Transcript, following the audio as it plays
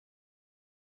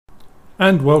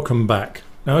And welcome back.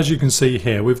 Now, as you can see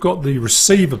here, we've got the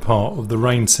receiver part of the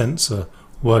rain sensor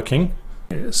working.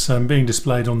 It's being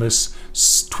displayed on this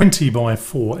 20 by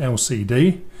 4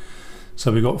 LCD.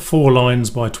 So we've got 4 lines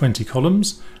by 20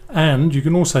 columns, and you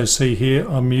can also see here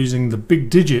I'm using the Big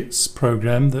Digits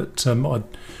program that I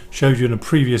showed you in a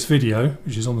previous video,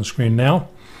 which is on the screen now.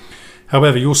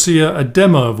 However, you'll see a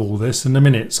demo of all this in a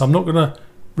minute, so I'm not going to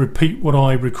repeat what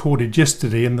I recorded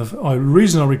yesterday. And the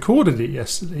reason I recorded it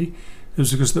yesterday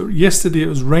is because yesterday it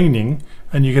was raining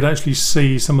and you could actually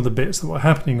see some of the bits that were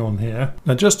happening on here.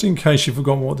 Now, just in case you've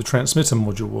forgotten what the transmitter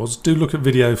module was, do look at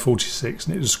video 46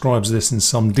 and it describes this in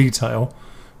some detail.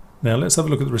 Now let's have a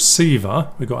look at the receiver.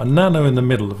 We've got a nano in the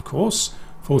middle, of course,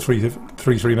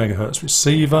 433 megahertz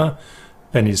receiver,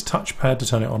 Benny's touchpad to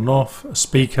turn it on and off, a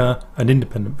speaker, an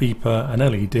independent beeper, an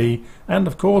LED, and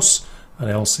of course an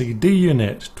LCD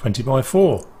unit, 20 by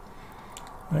 4.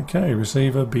 Okay,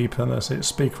 receiver, beeper, that's it,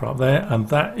 speaker up there, and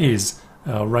that is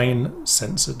our rain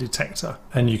sensor detector.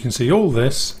 And you can see all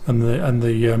this and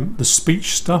the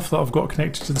speech stuff that I've got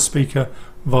connected to the speaker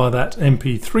via that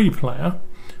MP3 player,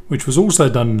 which was also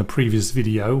done in the previous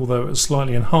video, although it was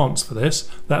slightly enhanced for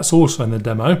this. That's also in the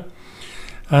demo.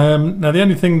 Now, the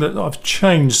only thing that I've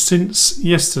changed since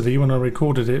yesterday when I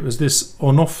recorded it was this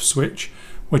on-off switch,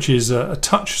 which is a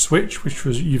touch switch, which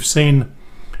you've seen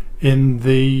in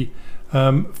the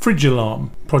fridge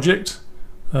alarm project,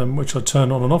 which I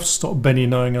turn on and off to stop Benny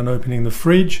knowing I'm opening the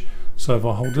fridge. So if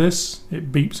I hold this,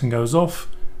 it beeps and goes off,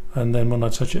 and then when I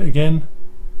touch it again,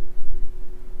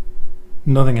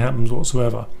 nothing happens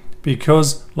whatsoever,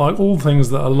 because like all things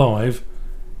that are live,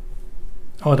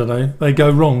 I don't know, they go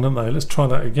wrong, don't they? Let's try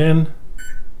that again.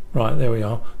 Right, there we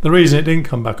are. The reason it didn't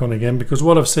come back on again, because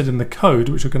what I've said in the code,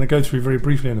 which I'm going to go through very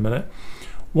briefly in a minute,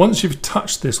 once you've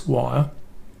touched this wire,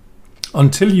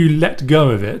 until you let go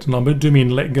of it, and I do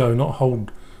mean let go, not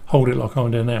hold it like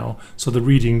I'm doing now, so the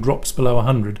reading drops below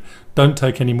 100, don't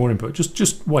take any more input.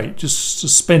 Just wait, just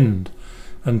suspend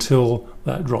until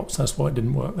that drops. That's why it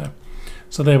didn't work there.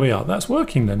 So there we are. That's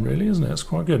working then, really, isn't it? It's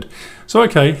quite good. So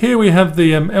okay, here we have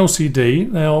the LCD.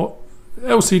 Now,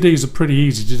 LCDs are pretty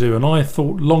easy to do, and I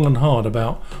thought long and hard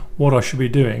about what I should be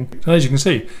doing. And as you can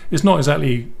see, it's not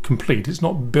exactly complete. It's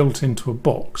not built into a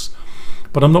box.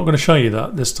 But I'm not going to show you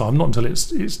that this time, not until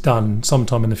it's done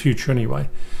sometime in the future anyway,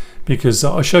 because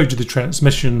I showed you the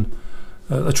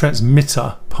the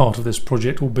transmitter part of this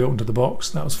project all built into the box.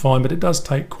 That was fine, but it does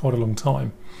take quite a long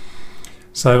time.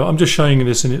 So I'm just showing you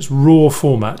this in its raw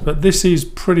format, but this is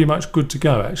pretty much good to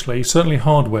go actually, certainly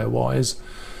hardware wise.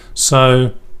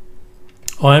 So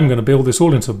I am going to build this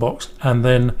all into a box and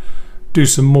then do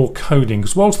some more coding,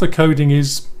 because whilst the coding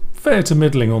is fair to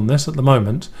middling on this at the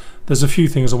moment, there's a few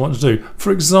things I want to do.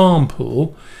 For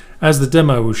example, as the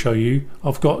demo will show you,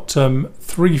 I've got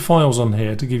 3 files on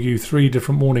here to give you 3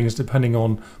 different warnings depending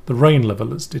on the rain level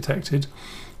that's detected.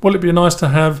 Well, it'd be nice to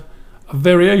have a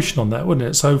variation on that, wouldn't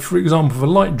it? So for example, for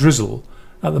light drizzle,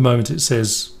 at the moment it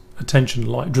says attention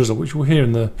light drizzle, which we'll hear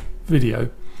in the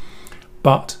video,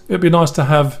 but it'd be nice to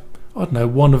have, I don't know,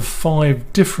 1 of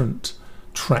 5 different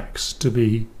tracks to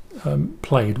be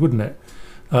played, wouldn't it?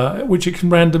 Which it can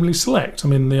randomly select. I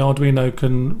mean, the Arduino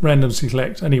can randomly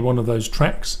select any one of those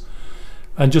tracks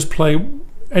and just play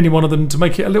any one of them to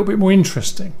make it a little bit more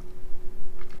interesting.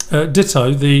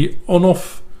 Ditto the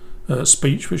on-off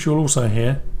speech, which you'll also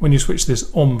hear when you switch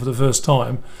this on for the first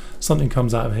time, something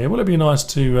comes out of here. Well, it'd be nice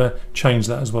to change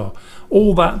that as well.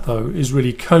 All that though is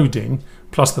really coding,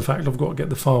 plus the fact I've got to get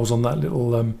the files on that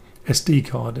little SD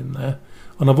card in there,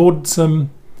 and I've ordered some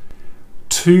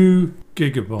 2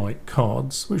 gigabyte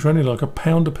cards, which are only like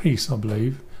 £1 a piece, I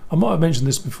believe. I might have mentioned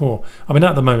this before. I mean,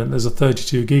 at the moment there's a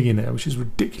 32 gig in there, which is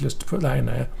ridiculous to put that in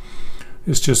there.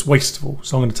 It's just wasteful.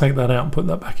 So I'm going to take that out and put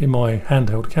that back in my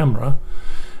handheld camera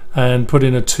and put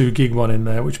in a 2 gig one in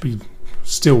there, which would be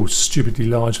still stupidly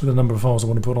large for the number of files I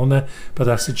want to put on there, but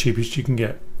that's the cheapest you can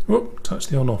get. Whoop, touch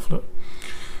the on off, look.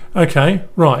 Okay,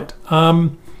 right.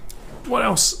 What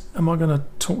else am I going to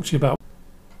talk to you about?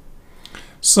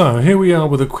 So here we are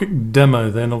with a quick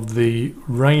demo then of the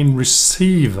rain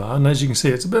receiver, and as you can see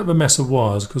it's a bit of a mess of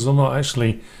wires because I'm not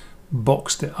actually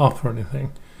boxed it up or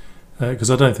anything,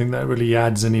 because I don't think that really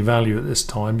adds any value at this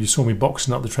time. You saw me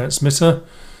boxing up the transmitter.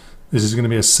 This is going to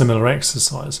be a similar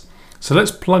exercise. So let's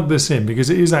plug this in,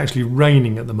 because it is actually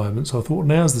raining at the moment, so I thought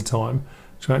now's the time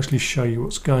to actually show you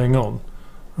what's going on.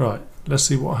 Right, let's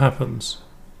see what happens.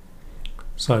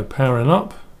 So powering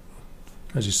up,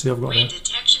 as you see I've got rain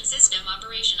detection system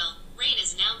operational. Rain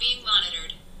is now being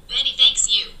monitored. Benny thanks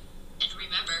you. And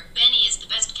remember, Benny is the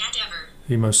best cat ever.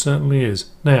 He most certainly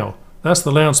is. Now, that's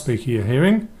the loudspeaker you're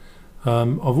hearing.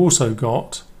 I've also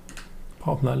got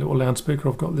Apart from that little loudspeaker,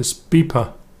 I've got this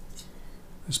beeper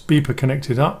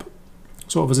connected up,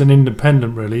 sort of as an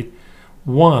independent really.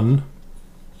 One,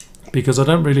 because I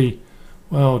don't really,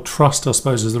 well, trust I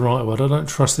suppose is the right word. I don't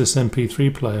trust this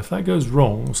MP3 player. If that goes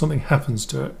wrong or something happens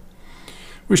to it,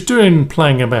 which doing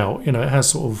playing about, you know, it has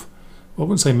sort of, I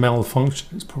wouldn't say malfunction,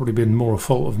 it's probably been more a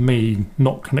fault of me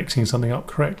not connecting something up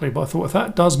correctly, but I thought if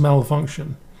that does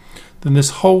malfunction, then this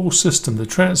whole system, the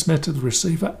transmitter, the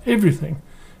receiver, everything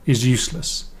is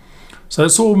useless. So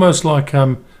it's almost like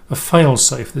a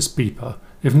fail-safe, this beeper.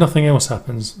 If nothing else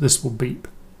happens, this will beep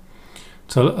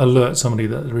to alert somebody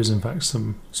that there is in fact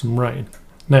some rain.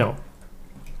 Now,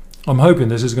 I'm hoping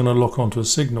this is going to lock onto a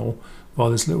signal by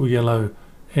this little yellow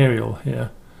aerial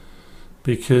here,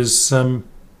 because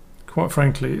quite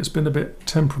frankly it's been a bit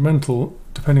temperamental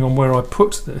depending on where I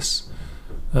put this,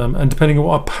 and depending on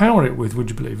what I power it with. Would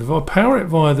you believe, if I power it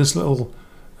via this little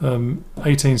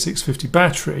 18650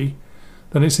 battery,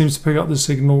 then it seems to pick up the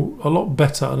signal a lot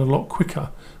better and a lot quicker.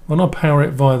 When I power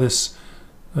it via this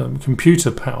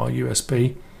computer power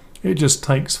USB, it just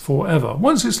takes forever.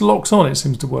 Once it's locked on, it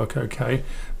seems to work okay,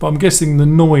 but I'm guessing the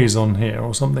noise on here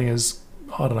or something is,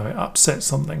 I don't know, it upsets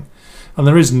something. And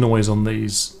there is noise on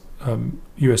these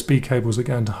USB cables that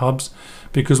go into hubs,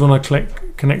 because when I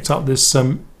connect up this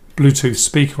Bluetooth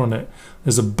speaker on it,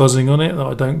 there's a buzzing on it that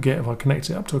I don't get if I connect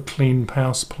it up to a clean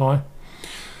power supply.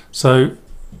 So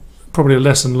probably a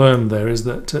lesson learned there is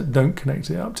that don't connect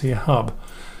it up to your hub.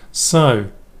 So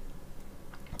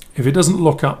if it doesn't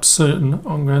lock up soon,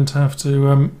 I'm going to have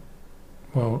to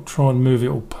well, try and move it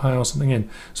or power something in.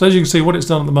 So as you can see, what it's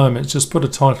done at the moment, it's just put a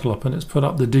title up and it's put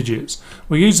up the digits.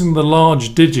 We're using the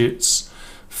large digits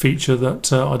feature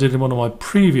that I did in one of my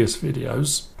previous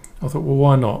videos. I thought, well,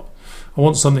 why not? I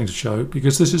want something to show,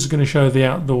 because this is going to show the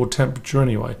outdoor temperature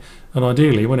anyway, and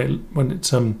ideally when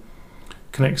it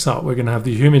connects up, we're going to have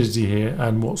the humidity here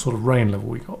and what sort of rain level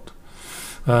we got.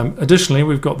 Additionally,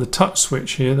 we've got the touch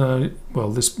switch here.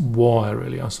 Well, this wire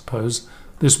really, I suppose.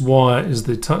 This wire is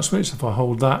the touch switch. If I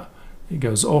hold that, it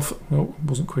goes off. Oh, it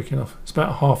wasn't quick enough. It's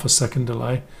about half a second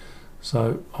delay.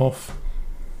 So off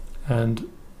and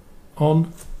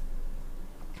on.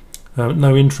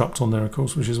 No interrupt on there, of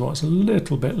course, which is why it's a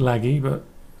little bit laggy, but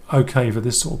okay for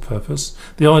this sort of purpose.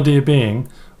 The idea being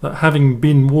that having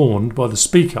been warned by the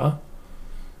speaker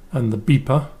and the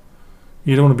beeper,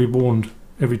 you don't want to be warned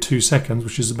every 2 seconds,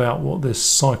 which is about what this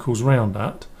cycles round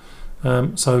at.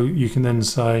 So you can then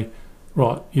say,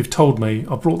 right, you've told me,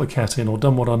 I brought the cat in or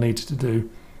done what I needed to do,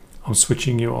 I'm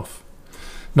switching you off.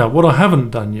 Now, what I haven't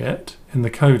done yet in the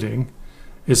coding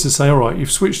is to say, all right,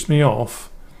 you've switched me off,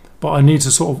 but I need to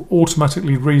sort of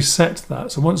automatically reset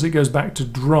that. So once it goes back to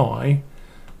dry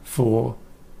for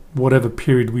whatever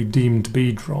period we deem to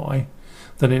be dry,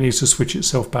 then it needs to switch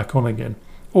itself back on again.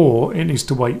 Or it needs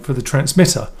to wait for the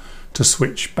transmitter to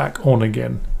switch back on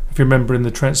again. If you remember, in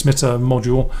the transmitter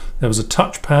module, there was a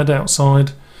touchpad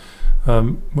outside,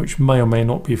 which may or may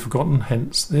not be forgotten,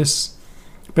 hence this.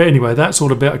 But anyway, that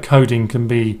sort of bit of coding can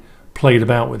be played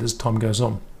about with as time goes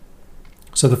on.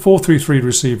 So the 433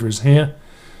 receiver is here.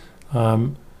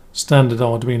 Standard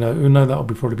Arduino Uno, that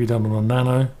will probably be done on a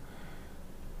Nano.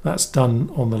 That's done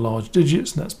on the large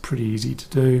digits, and that's pretty easy to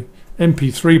do.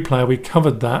 MP3 player, we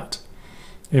covered that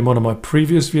in one of my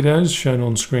previous videos, shown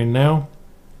on screen now.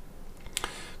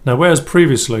 Now, whereas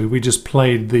previously we just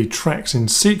played the tracks in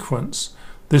sequence,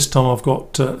 this time I've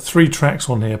got 3 tracks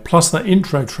on here, plus that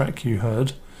intro track you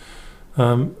heard.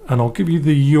 And I'll give you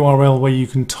the URL where you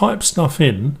can type stuff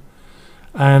in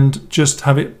and just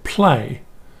have it play.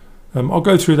 I'll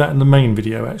go through that in the main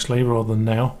video actually, rather than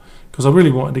now, because I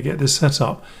really wanted to get this set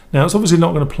up. Now, it's obviously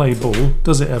not going to play ball,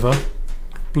 does it ever?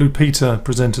 Blue Peter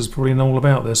presenters probably know all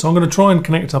about this. So I'm going to try and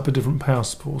connect up a different power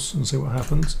source and see what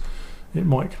happens. It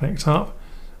might connect up.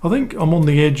 I think I'm on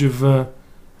the edge of the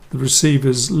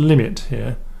receiver's limit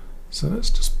here. So let's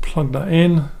just plug that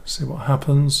in, see what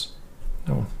happens.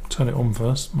 I'll turn it on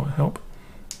first, might help.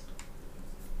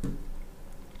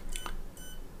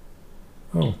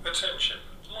 Oh. Attention,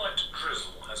 light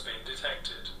drizzle has been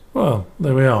detected. Well,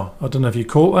 there we are. I don't know if you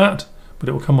caught that, but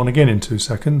it will come on again in 2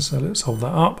 seconds, so let's hold that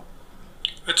up.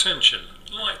 Attention,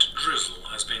 light drizzle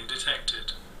has been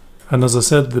detected. And as I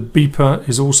said, the beeper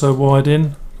is also wired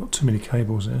in. Got too many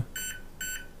cables here.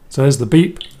 So there's the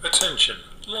beep. Attention,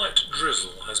 light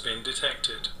drizzle has been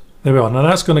detected. There we are. Now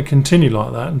that's going to continue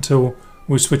like that until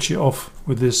we switch it off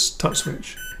with this touch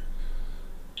switch.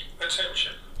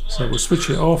 Attention, so we'll switch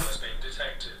it off,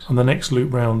 and the next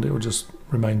loop round it will just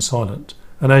remain silent.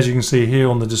 And as you can see here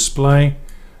on the display,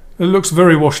 it looks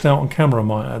very washed out on camera, I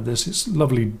might add this. It's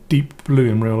lovely deep blue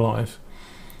in real life.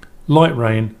 Light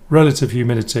rain, relative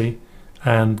humidity,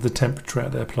 and the temperature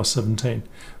out there plus 17.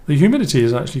 The humidity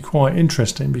is actually quite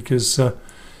interesting because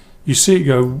you see it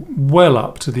go well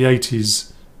up to the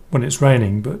 80s when it's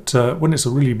raining, but when it's a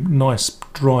really nice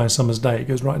dry summer's day it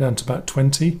goes right down to about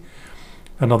 20,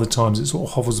 and other times it sort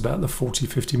of hovers about the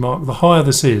 40-50 mark. The higher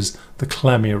this is, the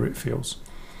clammier it feels.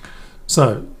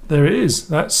 So there it is.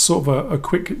 That's sort of a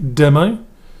quick demo.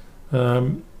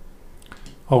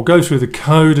 I'll go through the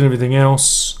code and everything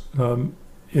else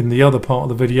in the other part of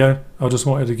the video. I just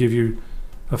wanted to give you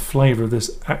a flavour of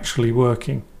this actually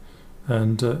working,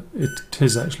 and it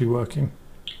is actually working.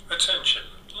 Attention,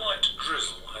 light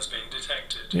drizzle has been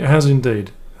detected. It has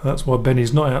indeed. That's why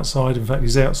Benny's not outside. In fact,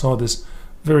 he's outside this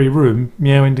very room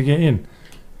meowing to get in,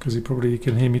 because he probably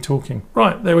can hear me talking.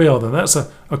 Right, there we are then. That's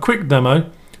a quick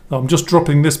demo. I'm just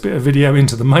dropping this bit of video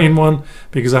into the main one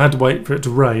because I had to wait for it to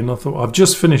rain. I thought I've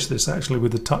just finished this actually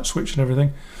with the touch switch and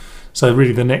everything. So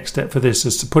really the next step for this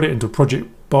is to put it into a project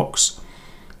box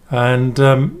and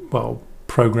well,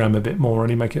 program a bit more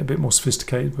and make it a bit more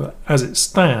sophisticated. But as it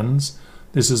stands,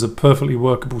 this is a perfectly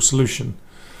workable solution,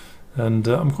 and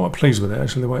I'm quite pleased with it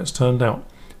actually, the way it's turned out.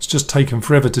 It's just taken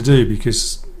forever to do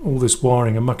because all this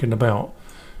wiring and mucking about.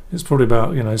 It's probably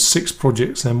about 6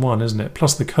 projects in one, isn't it?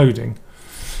 Plus the coding.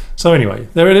 So anyway,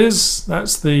 there it is.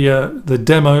 That's the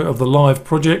demo of the live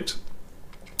project,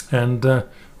 and well,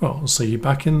 I'll see you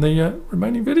back in the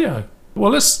remaining video.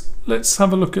 Well, let's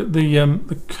have a look at the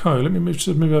code. Let me just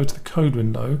move over to the code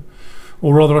window,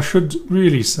 or rather, I should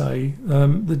really say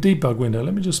the debug window.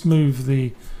 Let me just move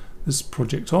this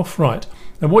project off. Right,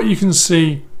 and what you can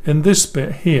see in this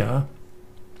bit here,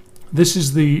 this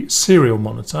is the serial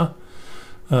monitor,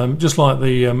 just like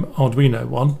the Arduino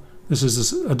one. This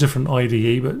is a different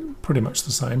IDE, but pretty much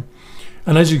the same.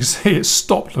 And as you can see, it's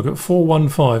stopped. Look at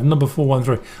 415, number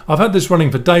 413. I've had this running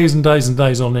for days and days and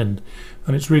days on end,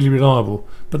 and it's really reliable.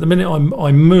 But the minute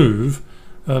I move,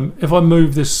 if I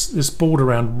move this board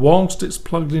around whilst it's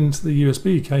plugged into the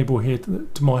USB cable here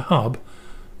to my hub,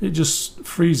 it just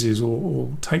freezes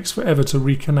or takes forever to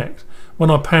reconnect.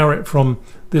 When I power it from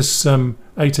this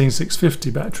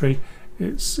 18650 battery,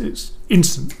 it's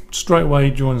instant, straight away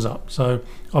joins up. So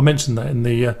I mentioned that in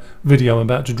the video I'm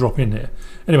about to drop in here.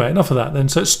 Anyway, enough of that then.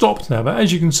 So it's stopped now, but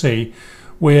as you can see,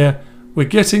 we're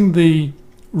getting the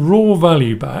raw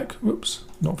value back. Whoops,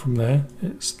 not from there.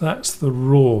 That's the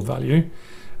raw value,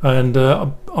 and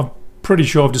I'm pretty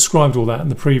sure I've described all that in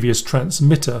the previous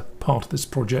transmitter part of this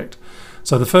project.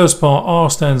 So the first part,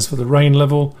 R stands for the rain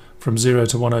level from 0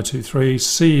 to 1023.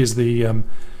 C is the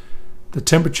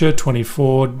temperature,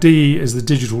 24. D is the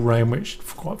digital rain, which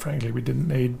quite frankly we didn't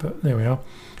need, but there we are.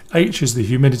 H is the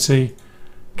humidity.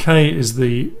 K is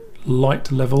the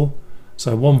light level.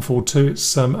 So 142,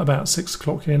 it's about 6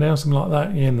 o'clock here now, something like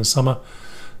that, in the summer.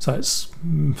 So it's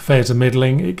fair to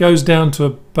middling. It goes down to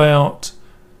about,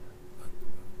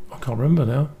 I can't remember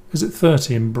now, is it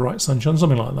 30 in bright sunshine,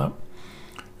 something like that.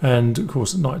 And of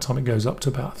course at night time it goes up to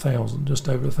about 1,000, just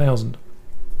over 1,000.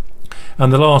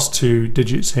 And the last 2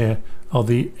 digits here are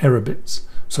the error bits.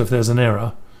 So if there's an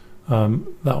error, that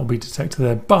will be detected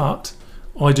there. But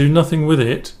I do nothing with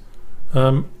it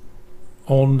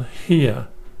on here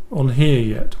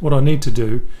yet. What I need to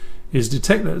do is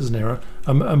detect that as an error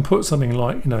and put something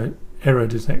like error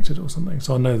detected or something,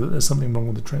 so I know that there's something wrong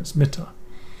with the transmitter,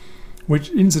 which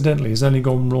incidentally has only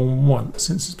gone wrong once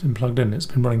since it's been plugged in. It's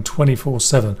been running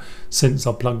 24/7 since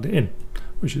I plugged it in,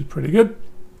 which is pretty good.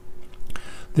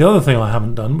 The other thing I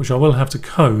haven't done, which I will have to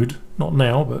code, not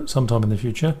now but sometime in the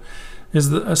future, is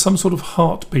that some sort of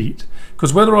heartbeat,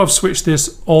 because whether I've switched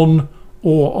this on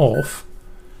or off,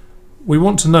 we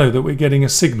want to know that we're getting a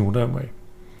signal, don't we?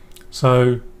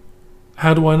 So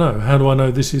how do I know? How do I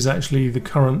know this is actually the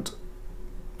current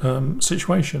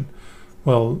situation?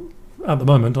 Well, at the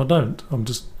moment I don't. I'm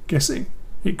just guessing.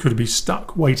 It could be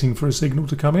stuck waiting for a signal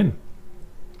to come in.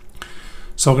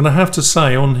 So I'm going to have to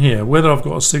say on here whether I've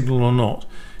got a signal or not.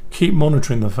 Keep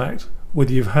monitoring the fact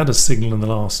whether you've had a signal in the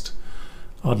last,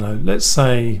 I don't know, let's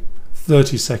say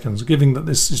 30 seconds, given that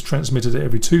this is transmitted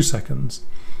every 2 seconds.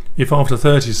 If after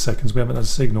 30 seconds we haven't had a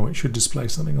signal, it should display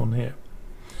something on here.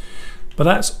 But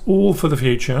that's all for the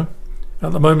future.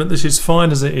 At the moment this is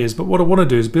fine as it is, but what I want to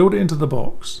do is build it into the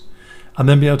box and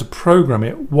then be able to program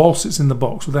it whilst it's in the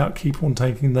box without keep on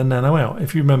taking the nano out.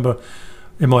 If you remember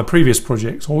in my previous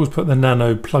projects, I always put the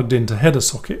nano plugged into header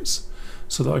sockets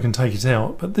so that I can take it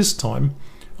out, but this time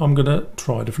I'm going to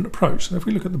try a different approach. So if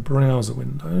we look at the browser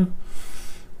window,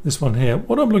 this one here,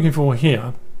 what I'm looking for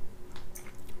here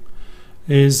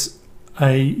is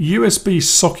a USB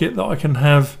socket that I can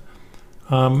have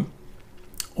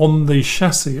on the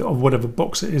chassis of whatever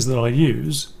box it is that I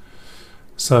use.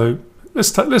 So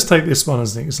let's take this one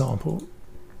as an example.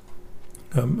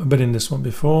 I've been in this one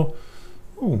before.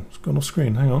 Oh, it's gone off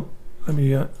screen. Hang on. Let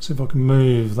me see if I can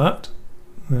move that.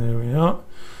 There we are.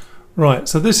 Right,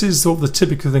 so this is sort of the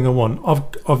typical thing I want.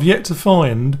 I've yet to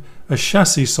find a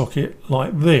chassis socket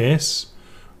like this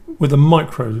with a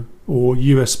micro or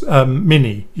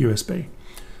mini USB.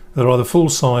 They're either full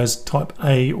size type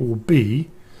A or B,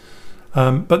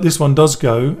 but this one does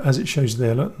go, as it shows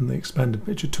there in the expanded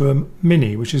picture, to a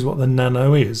mini, which is what the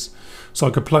Nano is. So I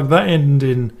could plug that end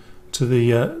in to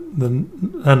the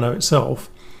Nano itself.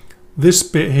 This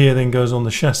bit here then goes on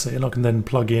the chassis, and I can then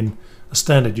plug in a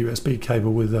standard USB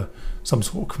cable with some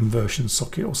sort of conversion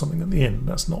socket or something at the end.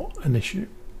 That's not an issue.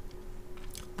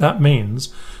 That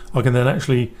means I can then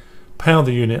actually power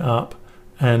the unit up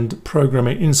and program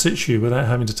it in situ without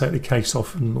having to take the case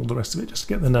off and all the rest of it just to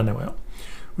get the Nano out,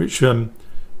 which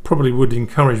probably would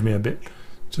encourage me a bit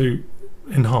to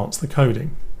enhance the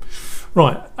coding.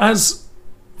 Right, as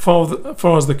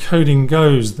far as the coding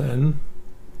goes then,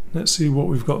 let's see what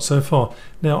we've got so far.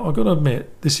 Now I've got to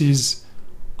admit this is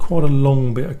quite a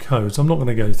long bit of code, so I'm not going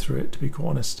to go through it, to be quite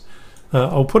honest.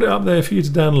 I'll put it up there for you to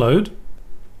download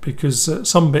because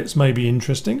some bits may be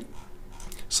interesting.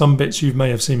 Some bits you may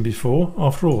have seen before.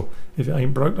 After all, if it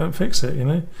ain't broke, don't fix it, you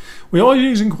know. We are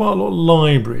using quite a lot of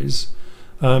libraries.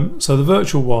 So the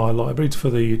virtual wire library for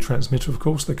the transmitter, of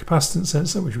course, the capacitance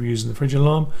sensor, which we use in the fridge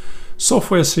alarm,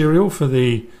 software serial for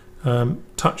the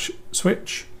touch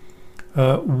switch,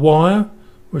 wire,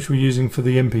 which we're using for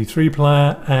the MP3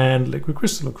 player, and liquid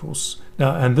crystal, of course.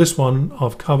 Now, and this one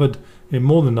I've covered in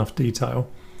more than enough detail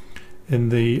in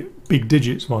the big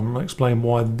digits one, and I'll explain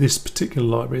why this particular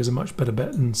library is a much better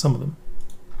bet than some of them.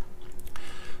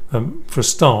 For a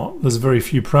start, there's very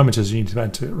few parameters you need to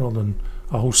add to it rather than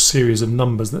a whole series of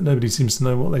numbers that nobody seems to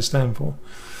know what they stand for.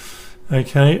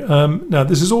 Okay, now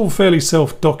this is all fairly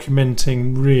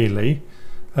self-documenting, really.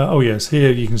 Oh yes,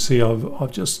 here you can see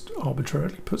I've just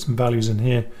arbitrarily put some values in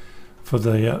here for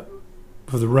the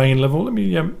rain level. Let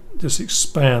me just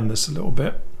expand this a little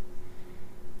bit.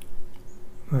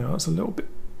 Now it's a little bit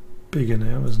bigger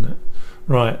now, isn't it?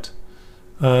 Right.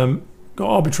 Got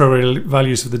arbitrary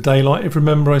values for the daylight. If you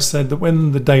remember, I said that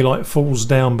when the daylight falls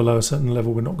down below a certain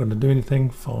level, we're not going to do anything.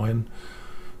 Fine,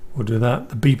 we'll do that.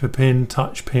 The beeper pin,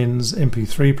 touch pins,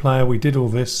 MP3 player, we did all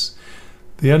this.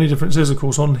 The only difference is, of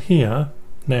course, on here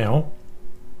now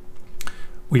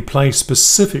we play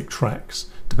specific tracks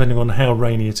depending on how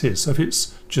rainy it is. So if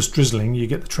it's just drizzling, you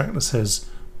get the track that says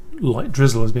light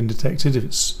drizzle has been detected. If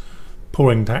it's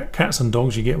pouring cats and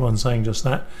dogs, you get one saying just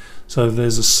that. So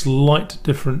there's a slight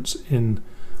difference in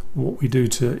what we do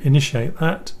to initiate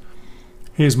that.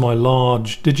 Here's my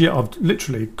large digit. I've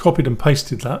literally copied and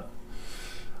pasted that.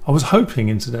 I was hoping,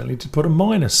 incidentally, to put a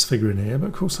minus figure in here, but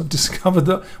of course I've discovered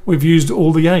that we've used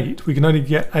all the 8. We can only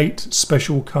get 8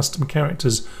 special custom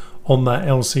characters on that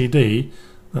LCD.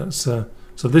 That's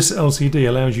so this LCD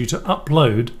allows you to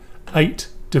upload 8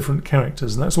 different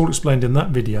characters, and that's all explained in that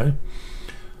video.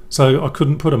 So I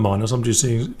couldn't put a minus, I'm just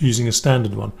using a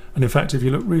standard one. And in fact, if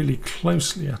you look really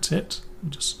closely at it,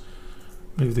 just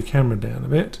move the camera down a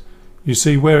bit, you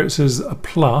see where it says a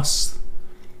plus,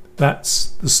 that's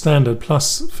the standard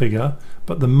plus figure,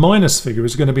 but the minus figure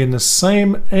is going to be in the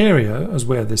same area as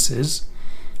where this is.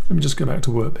 Let me just go back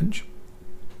to Workbench.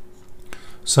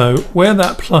 So where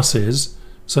that plus is,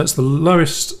 so it's the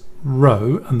lowest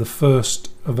row and the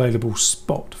first available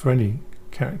spot for any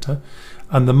character,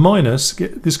 and the minus,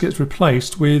 this gets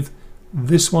replaced with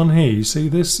this one here. You see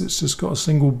this? It's just got a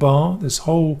single bar. This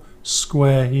whole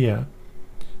square here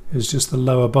is just the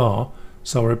lower bar.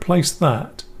 So I'll replace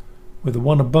that with the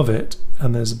one above it,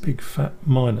 and there's a big fat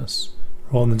minus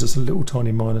rather than just a little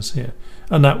tiny minus here.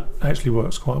 And that actually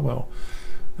works quite well.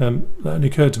 That only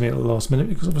occurred to me at the last minute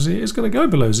because obviously it's going to go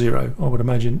below 0, I would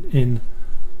imagine, in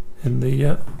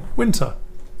the winter.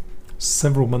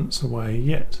 Several months away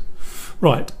yet.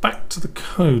 Right, back to the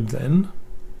code then.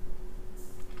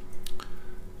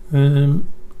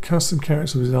 Custom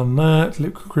characters, we've done that.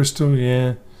 Liquid crystal,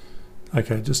 yeah.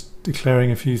 Okay, just declaring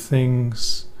a few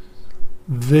things.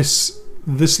 This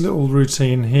little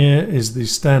routine here is the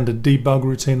standard debug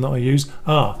routine that I use.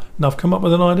 Now I've come up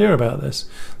with an idea about this.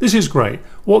 This is great.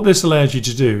 What this allows you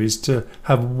to do is to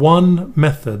have one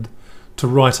method to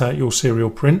write out your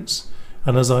serial prints.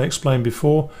 And as I explained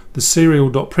before, the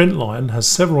serial.print line has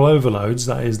several overloads.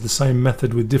 That is the same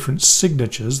method with different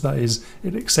signatures. That is,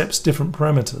 it accepts different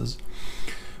parameters.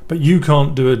 But you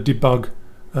can't do a debug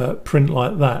print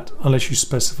like that unless you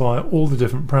specify all the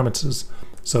different parameters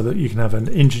so that you can have an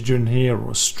integer in here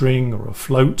or a string or a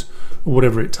float or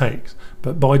whatever it takes.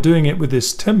 But by doing it with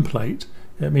this template,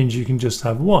 It means you can just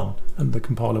have one and the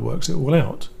compiler works it all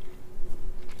out.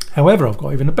 However, I've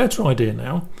got even a better idea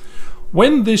now.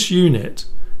 When this unit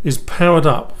is powered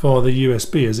up via the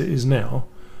USB as it is now,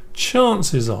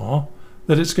 chances are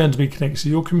that it's going to be connected to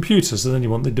your computer, so then you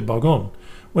want the debug on.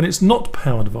 When it's not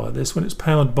powered via this, when it's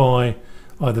powered by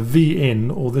either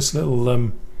VIN or this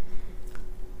little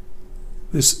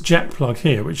this jack plug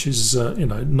here, which is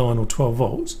 9 or 12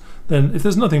 volts, then if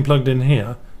there's nothing plugged in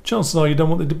here, chances are you don't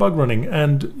want the debug running,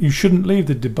 and you shouldn't leave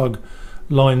the debug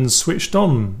lines switched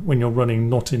on when you're running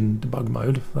not in debug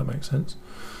mode, if that makes sense,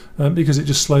 because it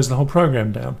just slows the whole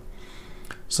program down.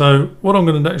 So what I'm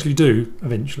going to actually do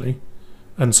eventually,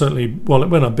 and certainly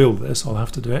when I build this I'll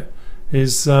have to do it,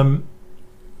 is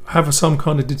have some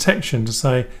kind of detection to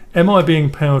say, am I being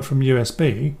powered from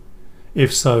USB?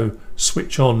 If so,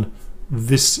 switch on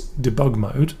this debug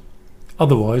mode,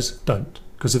 otherwise don't,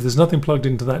 because if there's nothing plugged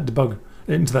into that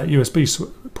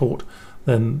USB port,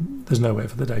 then there's nowhere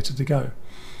for the data to go.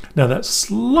 Now that's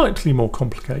slightly more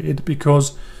complicated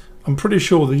because I'm pretty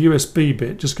sure the USB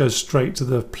bit just goes straight to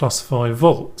the plus 5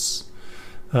 volts,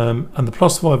 and the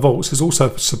plus 5 volts is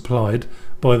also supplied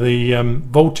by the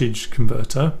voltage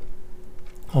converter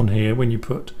on here when you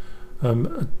put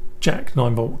a jack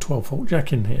 9 volt 12 volt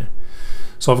jack in here.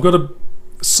 So I've got to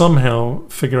somehow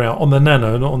figure out on the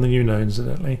Nano, not on the Uno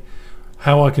incidentally,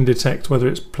 how I can detect whether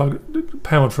it's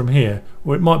powered from here,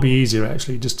 or it might be easier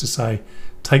actually just to say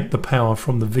take the power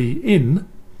from the V in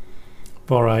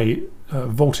via a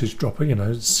voltage dropper,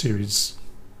 series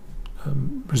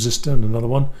resistor and another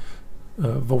one,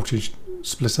 voltage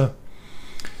splitter,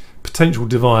 potential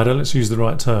divider, let's use the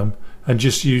right term, and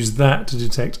just use that to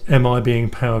detect am I being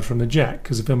powered from the jack,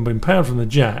 because if I'm being powered from the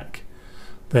jack,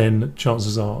 then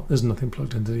chances are there's nothing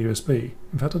plugged into the USB.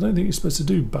 In fact, I don't think you're supposed to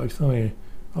do both, are you?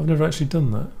 I've never actually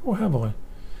done that, or have I?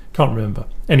 Can't remember.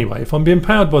 Anyway, if I'm being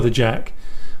powered by the jack,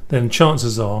 then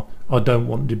chances are I don't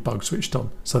want debug switched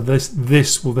on. So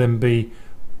this will then be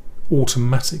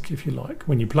automatic, if you like.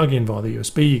 When you plug in via the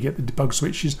USB, you get the debug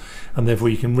switches, and therefore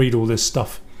you can read all this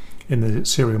stuff in the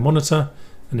serial monitor,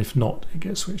 and if not, it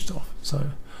gets switched off.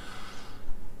 So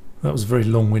that was very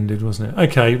long-winded, wasn't it?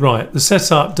 Okay, right. The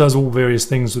setup does all various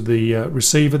things with the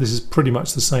receiver. This is pretty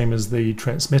much the same as the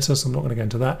transmitter, so I'm not going to go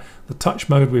into that. The touch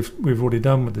mode we've already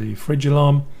done with the fridge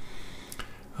alarm.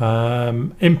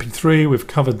 MP3, we've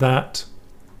covered that.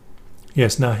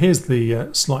 Yes, now here's the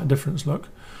slight difference. Look,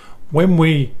 when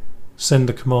we send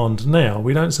a command now,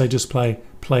 we don't say just play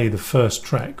the first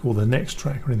track or the next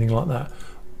track or anything like that.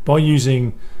 By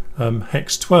using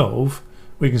hex 12,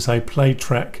 we can say play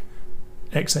track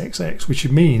XXX, which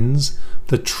means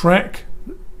the track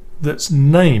that's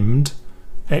named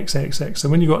XXX. So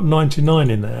when you've got 99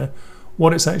 in there,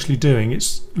 what it's actually doing,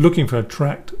 it's looking for a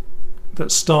track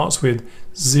that starts with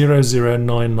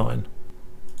 0099.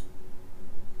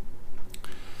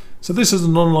 So this is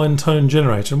an online tone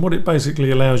generator, and what it basically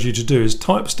allows you to do is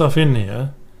type stuff in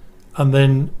here, and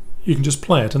then you can just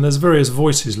play it. And there's various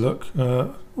voices. Look,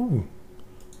 ooh,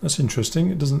 that's interesting.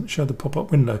 It doesn't show the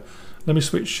pop-up window. Let me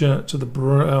switch to the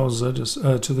browser, just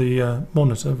to the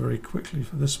monitor very quickly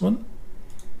for this one.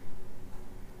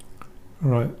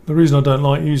 All right. The reason I don't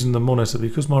like using the monitor,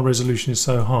 because my resolution is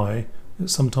so high,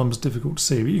 it's sometimes difficult to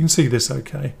see, but you can see this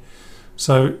okay.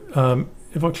 So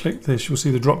if I click this, you'll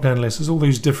see the drop-down list. There's all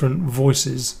these different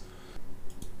voices.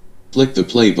 Click the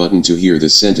play button to hear the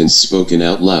sentence spoken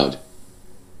out loud.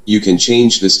 You can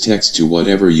change this text to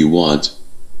whatever you want.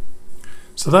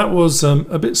 So that was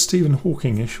a bit Stephen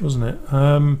Hawking-ish, wasn't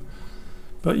it?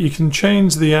 But you can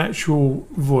change the actual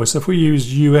voice. If we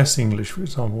use US English, for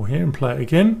example, here, and play it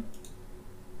again.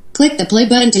 Click the play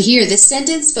button to hear this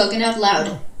sentence spoken out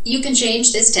loud. You can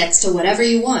change this text to whatever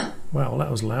you want. Wow,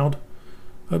 that was loud.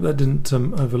 Hope that didn't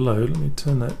overload. Let me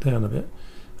turn that down a bit.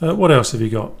 What else have you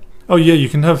got? Oh yeah, you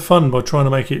can have fun by trying to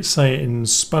make it say it in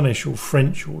Spanish or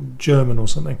French or German or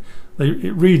something.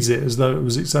 It reads it as though it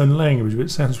was its own language, but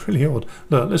it sounds really odd.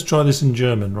 Look, let's try this in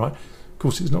German, right? Of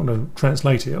course, it's not going to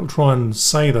translate it. It'll try and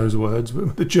say those words, but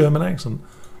with a German accent.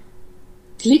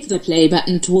 Click the play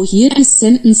button to hear a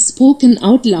sentence spoken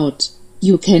out loud.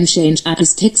 You can change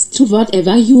this text to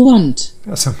whatever you want.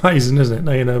 That's amazing, isn't it?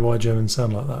 Now you know why Germans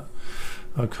sound like that.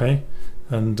 Okay,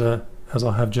 and as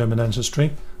I have German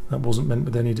ancestry, that wasn't meant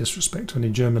with any disrespect to any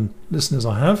German listeners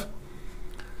I have.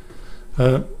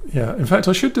 Yeah, in fact,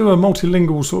 I should do a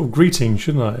multilingual sort of greeting,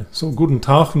 shouldn't I? So, guten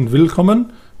Tag und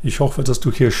willkommen. Ich hoffe, dass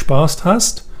du hier Spaß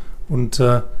hast und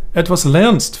etwas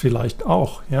lernst vielleicht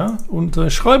auch, ja? Und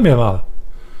schreib mir mal.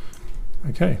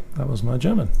 Okay, that was my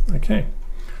German. Okay,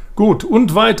 gut,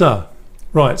 und weiter.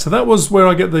 Right, so that was where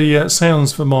I get the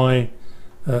sounds for my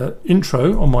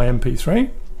intro on my MP3.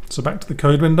 So back to the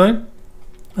code window,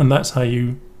 and that's how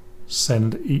you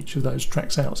send each of those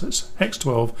tracks out. So it's hex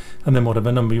 12 and then whatever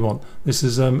number you want. This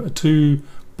is a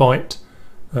 2-byte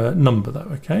number though,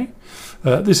 okay?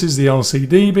 This is the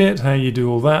LCD bit, how you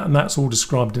do all that, and that's all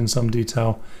described in some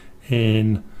detail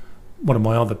in one of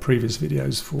my other previous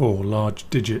videos for large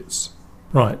digits.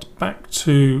 Right, back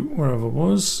to wherever it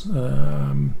was,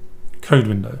 code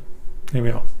window. Here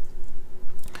we are.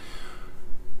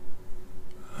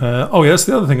 Oh yeah, that's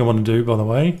the other thing I want to do, by the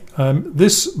way.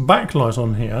 This backlight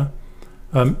on here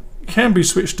can be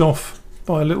switched off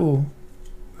by a little,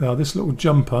 this little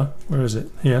jumper. Where is it?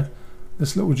 Here.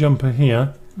 This little jumper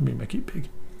here. Let me make it big.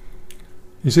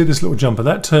 You see this little jumper?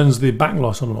 That turns the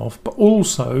backlight on and off, but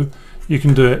also you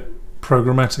can do it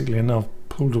programmatically. And I've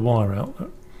pulled a wire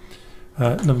out.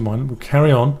 Never mind, we'll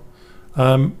carry on.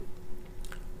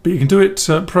 But you can do it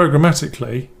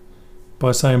programmatically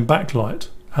by saying backlight,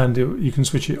 and you can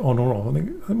switch it on or off. I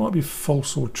think it might be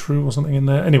false or true or something in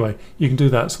there. Anyway, you can do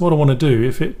that. So what I want to do,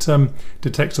 if it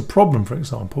detects a problem, for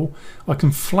example, I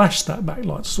can flash that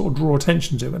backlight to sort of draw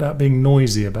attention to it without being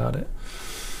noisy about it.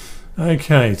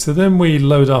 Okay, so then we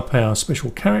load up our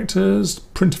special characters,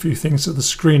 print a few things to the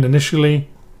screen initially,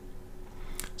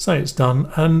 say it's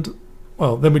done, and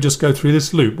well, then we just go through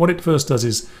this loop. What it first does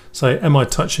is say, am I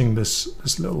touching this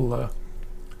little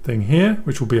thing here,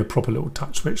 which will be a proper little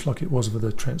touch switch like it was with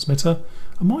the transmitter.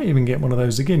 I might even get one of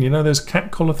those again. You know those cat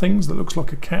collar things that looks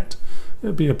like a cat? It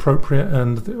would be appropriate,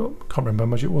 and I can't remember how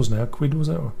much it was now. £1 was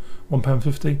it, or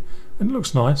 £1.50? And it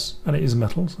looks nice, and it is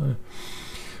metal.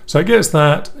 So it gets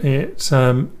that. It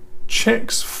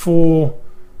checks for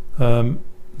the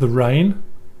rain,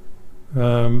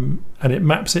 and it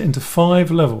maps it into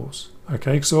 5 levels.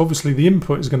 Okay, so obviously the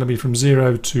input is going to be from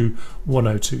 0 to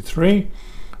 1023.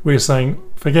 We're saying,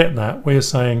 forget that, we're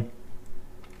saying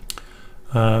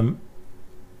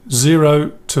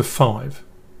 0 to 5.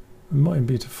 It might even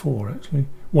be to 4 actually.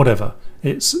 Whatever.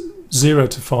 It's 0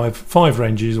 to 5, 5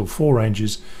 ranges or 4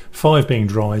 ranges, 5 being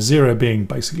dry, 0 being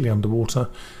basically underwater,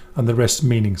 and the rest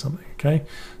meaning something. Okay,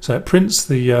 so it prints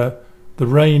the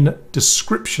rain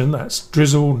description, that's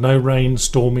drizzle, no rain,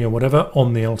 stormy or whatever,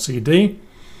 on the LCD.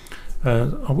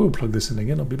 I will plug this in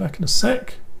again, I'll be back in a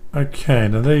sec. Okay,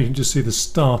 now there you can just see the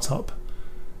startup.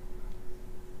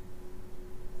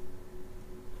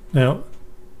 Now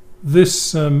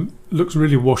this looks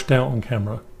really washed out on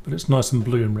camera, but it's nice and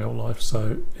blue in real life,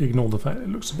 so ignore the fact it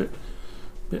looks a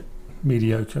bit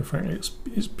mediocre. Frankly,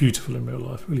 it's beautiful in real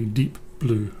life, really deep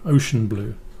blue, ocean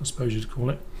blue, I suppose you'd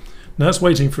call it. Now it's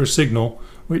waiting for a signal,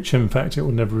 which in fact it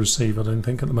will never receive, I don't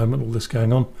think, at the moment, all this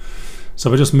going on. So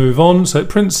we just move on. So it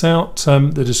prints out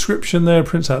the description there,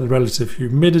 prints out the relative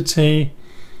humidity.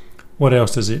 What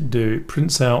else does it do? It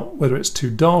prints out whether it's too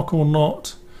dark or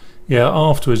not. Yeah,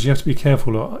 afterwards you have to be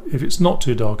careful. If it's not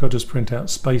too dark, I'll just print out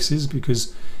spaces,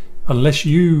 because unless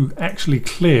you actually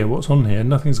clear what's on here,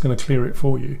 nothing's going to clear it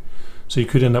for you. So you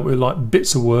could end up with like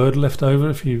bits of word left over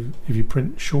if you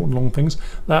print short and long things.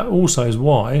 That also is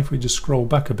why, if we just scroll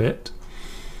back a bit,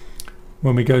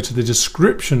 when we go to the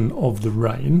description of the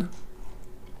rain,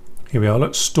 here we are,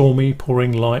 look, stormy,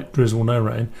 pouring, light, drizzle, no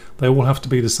rain. They all have to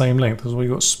be the same length, as we've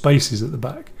got spaces at the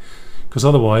back. Because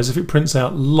otherwise, if it prints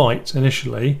out light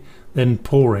initially, then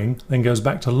pouring, then goes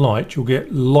back to light, you'll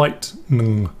get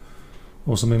lightning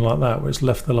or something like that, where it's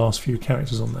left the last few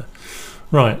characters on there.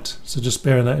 Right, so just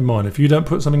bearing that in mind. If you don't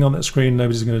put something on that screen,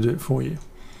 nobody's going to do it for you.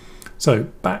 So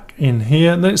back in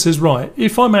here, and then it says, right,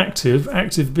 if I'm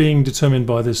active being determined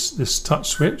by this touch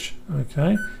switch,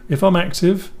 okay, if I'm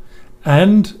active,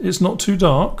 and it's not too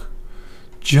dark,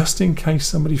 just in case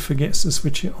somebody forgets to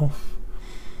switch it off.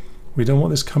 We don't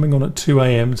want this coming on at 2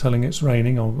 AM telling it's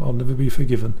raining. I'll never be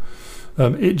forgiven.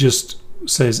 It just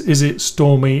says, is it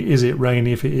stormy, is it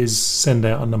rainy? If it is, send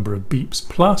out a number of beeps,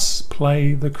 plus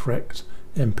play the correct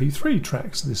MP3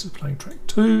 tracks. So this is playing track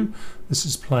 2, this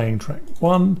is playing track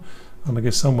 1, and I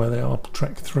guess somewhere they are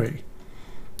track 3.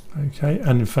 Okay,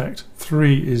 and in fact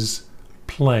 3 is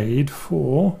played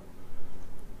for,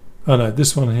 oh no,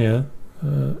 this one here,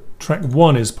 track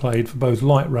 1 is played for both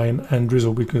light rain and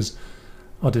drizzle, because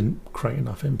I didn't create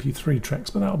enough MP3 tracks,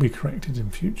 but that'll be corrected in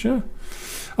future.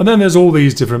 And then there's all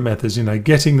these different methods, you know,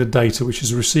 getting the data, which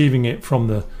is receiving it from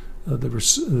the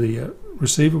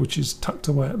receiver, which is tucked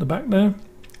away at the back there,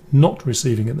 not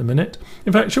receiving at the minute.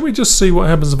 In fact, shall we just see what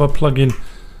happens if I plug in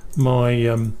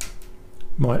my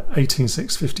my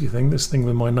 18650 thing, this thing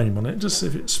with my name on it, just see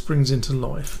if it springs into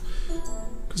life,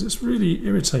 because it's really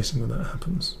irritating when that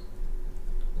happens.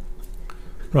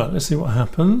 Right, let's see what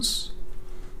happens.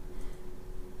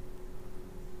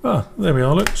 Ah, there we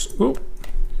are, look. Whoa.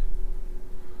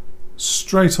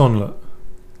 Straight on, look.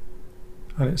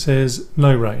 and it says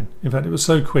no rain. In fact, it was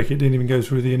so quick it didn't even go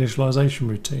through the initialization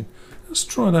routine. Let's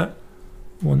try that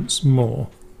once more.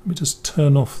 Let me just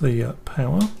turn off the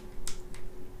power.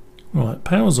 Right,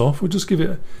 power's off. We'll just give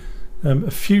it a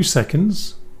few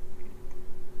seconds.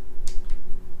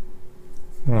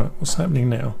 Right, what's happening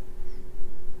now?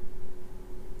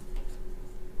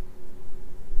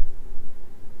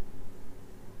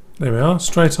 There we are,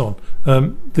 straight on.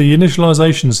 The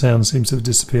initialization sound seems to have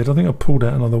disappeared. I think I pulled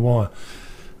out another wire.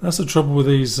 That's the trouble with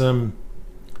these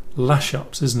lash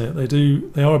ups, isn't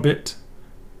it? They are a bit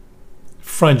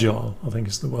fragile, I think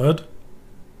is the word.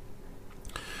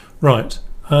 Right,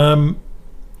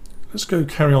 let's go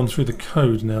carry on through the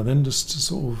code now then, just to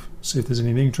sort of see if there's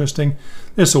anything interesting.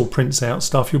 This all prints out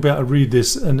stuff. You'll be able to read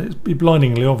this and it'll be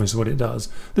blindingly obvious what it does.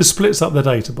 This splits up the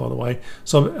data, by the way,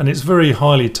 and it's very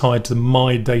highly tied to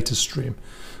my data stream.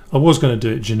 I was going to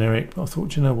do it generic, but I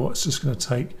thought, you know what, it's just going to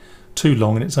take too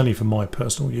long and it's only for my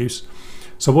personal use.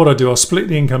 So what I do, I split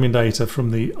the incoming data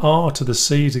from the R to the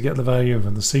C to get the value, and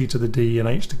from the C to the D and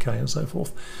H to K and so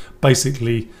forth.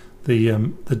 Basically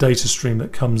the data stream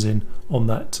that comes in on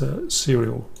that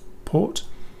serial port,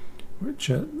 which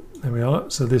there we are.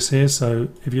 So this here, so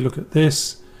if you look at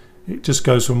this, it just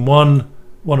goes from one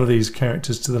of these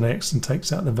characters to the next and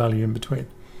takes out the value in between.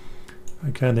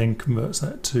 Okay, and then converts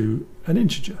that to an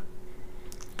integer.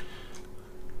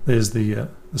 There's the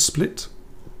split.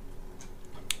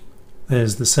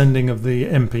 There's the sending of the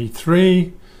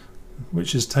MP3,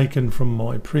 which is taken from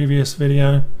my previous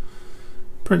video.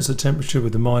 Prints the temperature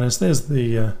with the minus. There's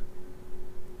the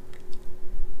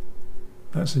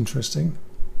that's interesting.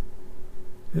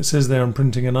 It says there I'm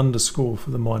printing an underscore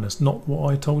for the minus, not what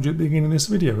I told you at the beginning of this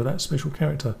video with that special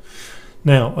character.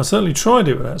 Now, I certainly tried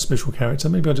it with that special character.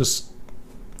 Maybe I just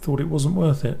thought it wasn't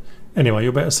worth it. Anyway,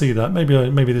 you'll better see that.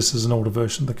 Maybe this is an older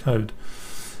version of the code.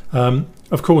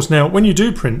 Of course, now when you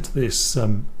do print this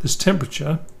this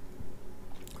temperature,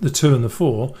 the 2 and the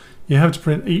 4, you have to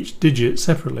print each digit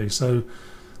separately. So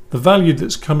the value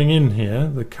that's coming in here,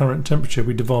 the current temperature,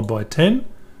 we divide by 10.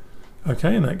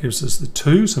 Okay, and that gives us the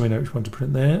 2, so we know which one to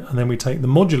print there. And then we take the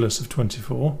modulus of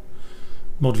 24,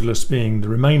 modulus being the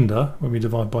remainder when we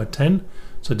divide by 10.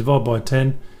 So divide by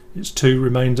 10, it's 2,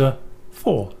 remainder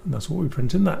 4, and that's what we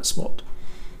print in that spot.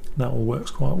 That all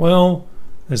works quite well.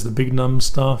 There's the big num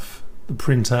stuff. The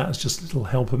print out is just a little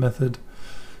helper method.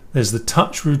 There's the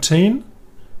touch routine.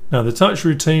 Now the touch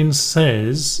routine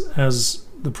says, as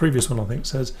the previous one I think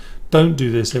says, don't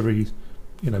do this every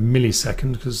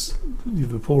millisecond, because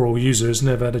the poor old user has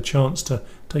never had a chance to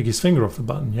take his finger off the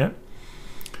button yet.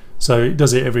 So it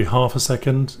does it every half a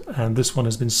second, and this one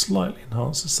has been slightly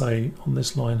enhanced to say on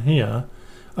this line here,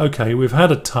 okay, we've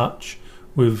had a touch,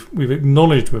 we've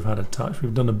acknowledged we've had a touch,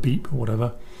 we've done a beep or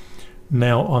whatever.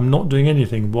 Now I'm not doing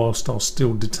anything whilst I'll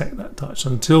still detect that touch.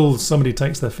 So until somebody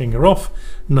takes their finger off,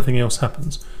 nothing else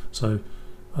happens. So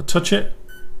I touch it,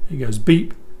 it goes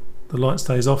beep, the light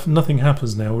stays off, nothing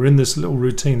happens now. We're in this little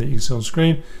routine that you can see on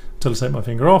screen until I take my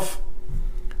finger off,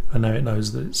 and now it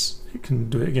knows that it can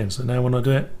do it again. So now when I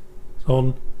do it, it's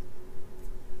on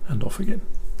and off again.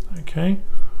 Okay,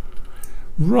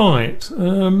 right,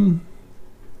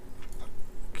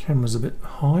 camera's a bit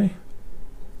high.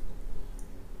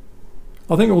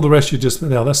 I think all the rest you just,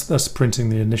 now that's printing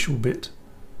the initial bit.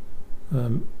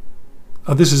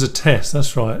 Oh, this is a test,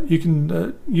 that's right. You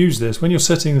can use this when you're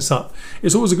setting this up.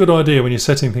 It's always a good idea when you're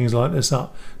setting things like this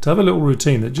up to have a little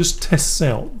routine that just tests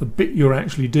out the bit you're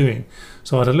actually doing.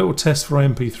 So I had a little test for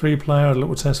MP3 player, a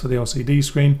little test for the LCD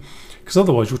screen, because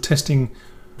otherwise you're testing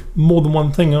more than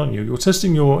one thing, aren't you? You're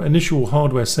testing your initial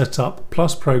hardware setup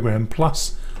plus program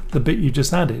plus the bit you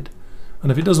just added.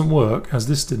 And if it doesn't work, as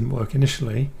this didn't work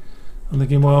initially, I'm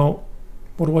thinking, well,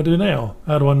 what do I do now?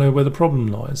 How do I know where the problem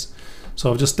lies? So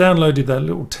I've just downloaded that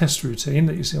little test routine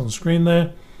that you see on the screen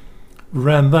there,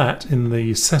 ran that in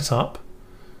the setup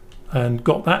and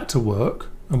got that to work,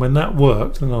 and when that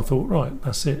worked, then I thought, right,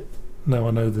 that's it. Now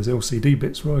I know there's LCD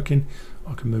bits working,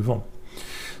 I can move on.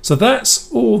 So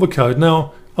that's all the code.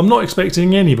 Now I'm not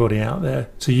expecting anybody out there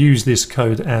to use this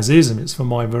code as is, and it's for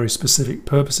my very specific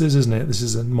purposes, isn't it? This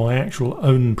is my actual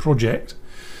own project.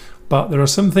 But there are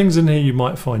some things in here you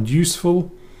might find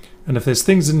useful, and if there's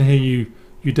things in here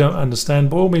you don't understand,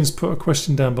 by all means put a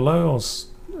question down below.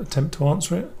 I'll attempt to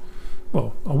answer it.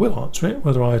 Well, I will answer it.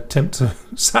 Whether I attempt to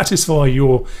satisfy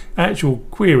your actual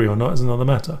query or not is another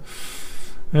matter.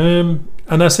 And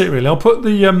that's it really. I'll put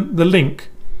the link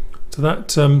to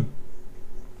that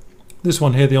this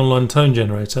one here, the online tone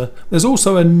generator. There's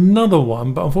also another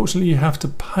one, but unfortunately you have to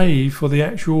pay for the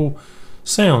actual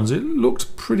sounds. It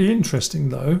looked pretty interesting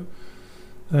though.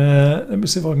 Let me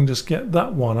see if I can just get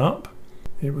that one up.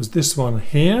 it was this one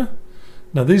here.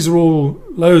 Now these are all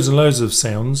loads and loads of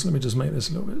sounds. Let me just make this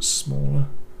a little bit smaller.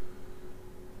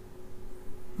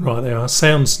 Right, they are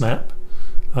Sound Snap.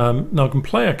 Now I can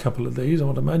play a couple of these, I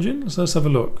would imagine. So let's have a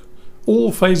look.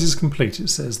 All phases complete, it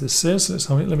says. This says.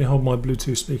 Let me hold my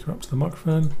Bluetooth speaker up to the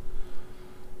microphone.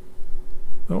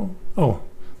 Oh,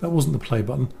 that wasn't the play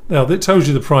button. Now it tells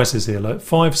you the prices here. Like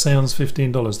 5 sounds,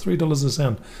 $15, $3 a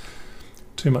sound.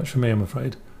 Too much for me, I'm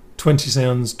afraid. 20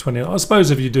 sounds, 20. I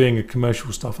suppose if you're doing a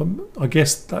commercial stuff, I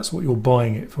guess that's what you're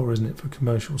buying it for, isn't it? For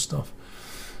commercial stuff.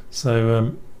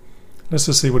 So let's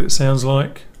just see what it sounds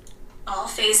like. All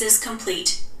phases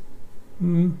complete.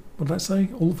 What did that say?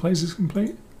 All phases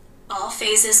complete? All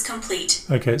phases complete.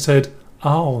 Okay, it said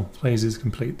all phases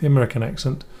complete. The American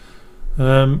accent.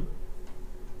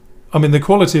 I mean, the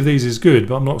quality of these is good,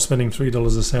 but I'm not spending $3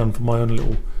 a sound for my own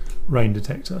little rain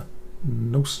detector.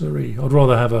 No siree. I'd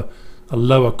rather have a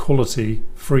lower quality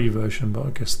free version, but I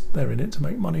guess they're in it to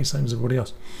make money, same as everybody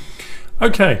else.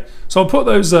 Okay, so I'll put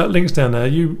those links down there.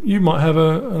 You might have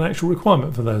an actual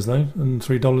requirement for those though, and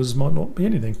 $3 might not be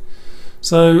anything.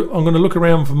 So I'm going to look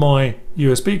around for my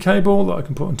USB cable that I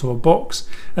can put into a box,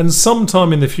 and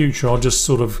sometime in the future I'll just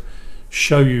sort of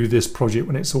show you this project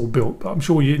when it's all built. But I'm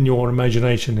sure in your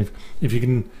imagination, if you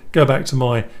can go back to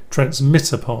my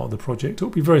transmitter part of the project, it'll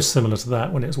be very similar to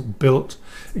that when it's all built,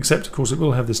 except of course it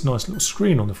will have this nice little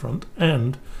screen on the front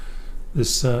and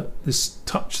this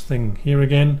touch thing here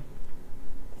again,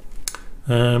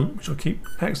 which I'll keep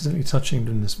accidentally touching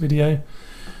during this video,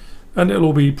 and it'll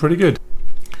all be pretty good.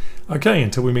 Okay,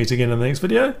 until we meet again in the next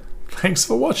video, thanks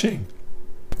for watching.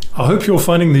 I hope you're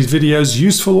finding these videos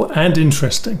useful and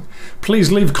interesting.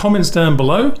 Please leave comments down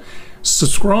below,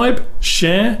 subscribe,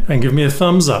 share and give me a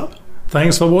thumbs up.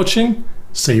 Thanks for watching.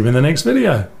 See you in the next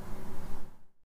video.